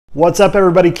What's up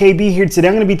everybody, KB here. Today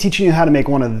I'm going to be teaching you how to make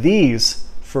one of these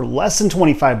for less than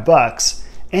 25 bucks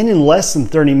and in less than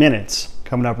 30 minutes.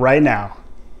 Coming up right now.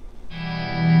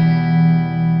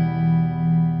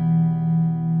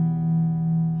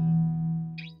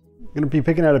 I'm going to be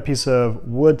picking out a piece of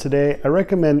wood today. I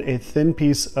recommend a thin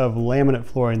piece of laminate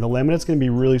flooring. The laminate's going to be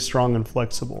really strong and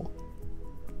flexible.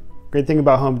 Great thing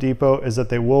about Home Depot is that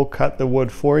they will cut the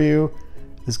wood for you.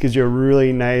 This gives you a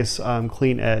really nice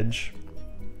clean edge.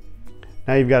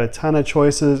 Now you've got a ton of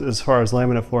choices as far as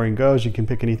laminate flooring goes. You can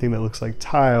pick anything that looks like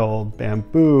tile,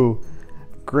 bamboo,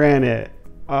 granite,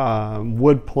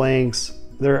 wood planks.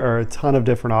 There are a ton of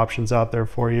different options out there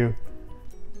for you.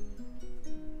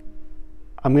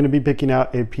 I'm going to be picking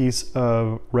out a piece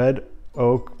of red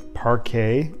oak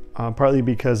parquet, partly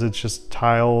because it's just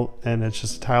tile and it's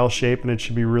just tile shape and it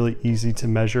should be really easy to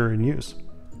measure and use.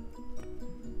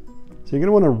 So you're going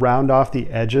to want to round off the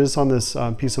edges on this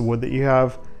piece of wood that you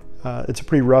have. It's a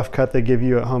pretty rough cut they give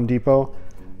you at Home Depot.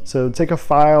 So take a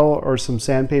file or some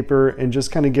sandpaper and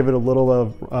just kind of give it a little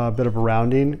bit of a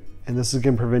rounding. And this is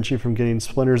going to prevent you from getting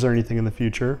splinters or anything in the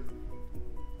future.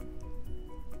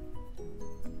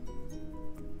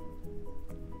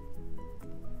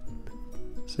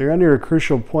 So you're under a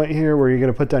crucial point here where you're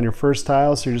going to put down your first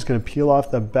tile. So you're just going to peel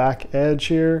off the back edge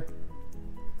here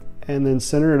and then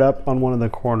center it up on one of the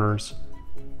corners.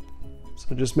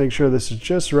 So just make sure this is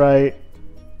just right.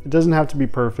 It doesn't have to be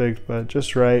perfect, but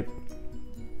just right.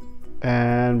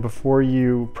 And before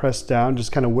you press down,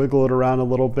 just kind of wiggle it around a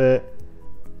little bit.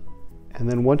 And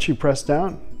then once you press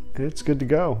down, it's good to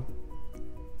go.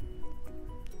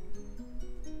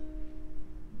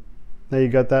 Now you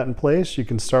got that in place, you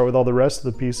can start with all the rest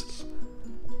of the pieces.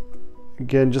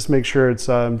 Again, just make sure it's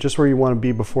just where you want to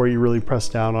be before you really press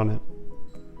down on it.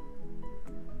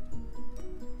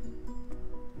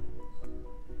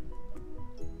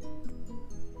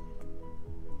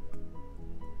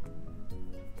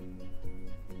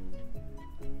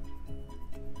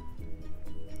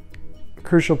 A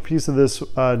crucial piece of this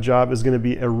job is going to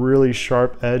be a really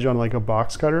sharp edge on like a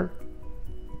box cutter.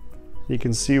 You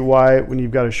can see why when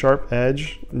you've got a sharp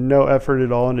edge, no effort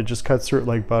at all, and it just cuts through it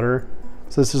like butter.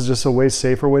 So this is just a way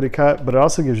safer way to cut, but it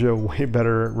also gives you a way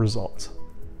better result.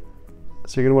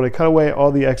 So you're going to want to cut away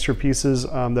all the extra pieces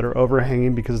that are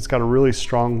overhanging because it's got a really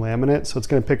strong laminate. So it's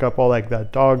going to pick up all like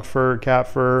that dog fur, cat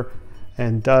fur,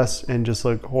 and dust and just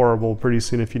look horrible pretty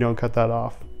soon if you don't cut that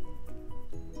off.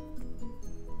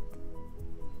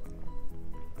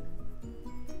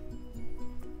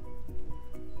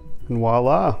 And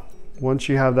voila. Once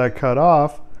you have that cut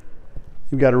off,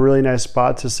 you've got a really nice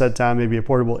spot to set down maybe a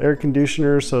portable air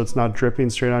conditioner so it's not dripping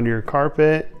straight onto your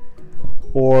carpet,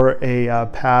 or a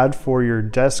pad for your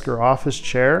desk or office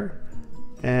chair.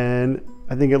 And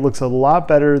I think it looks a lot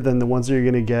better than the ones that you're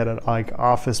gonna get at like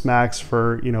Office Max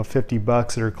for 50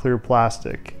 bucks that are clear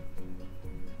plastic.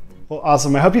 Well,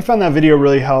 awesome. I hope you found that video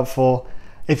really helpful.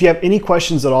 If you have any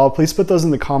questions at all, please put those in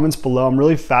the comments below. I'm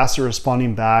really fast at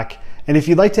responding back. And if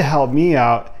you'd like to help me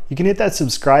out, you can hit that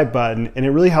subscribe button and it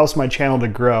really helps my channel to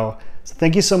grow. So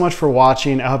thank you so much for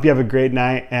watching. I hope you have a great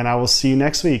night and I will see you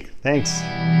next week. Thanks.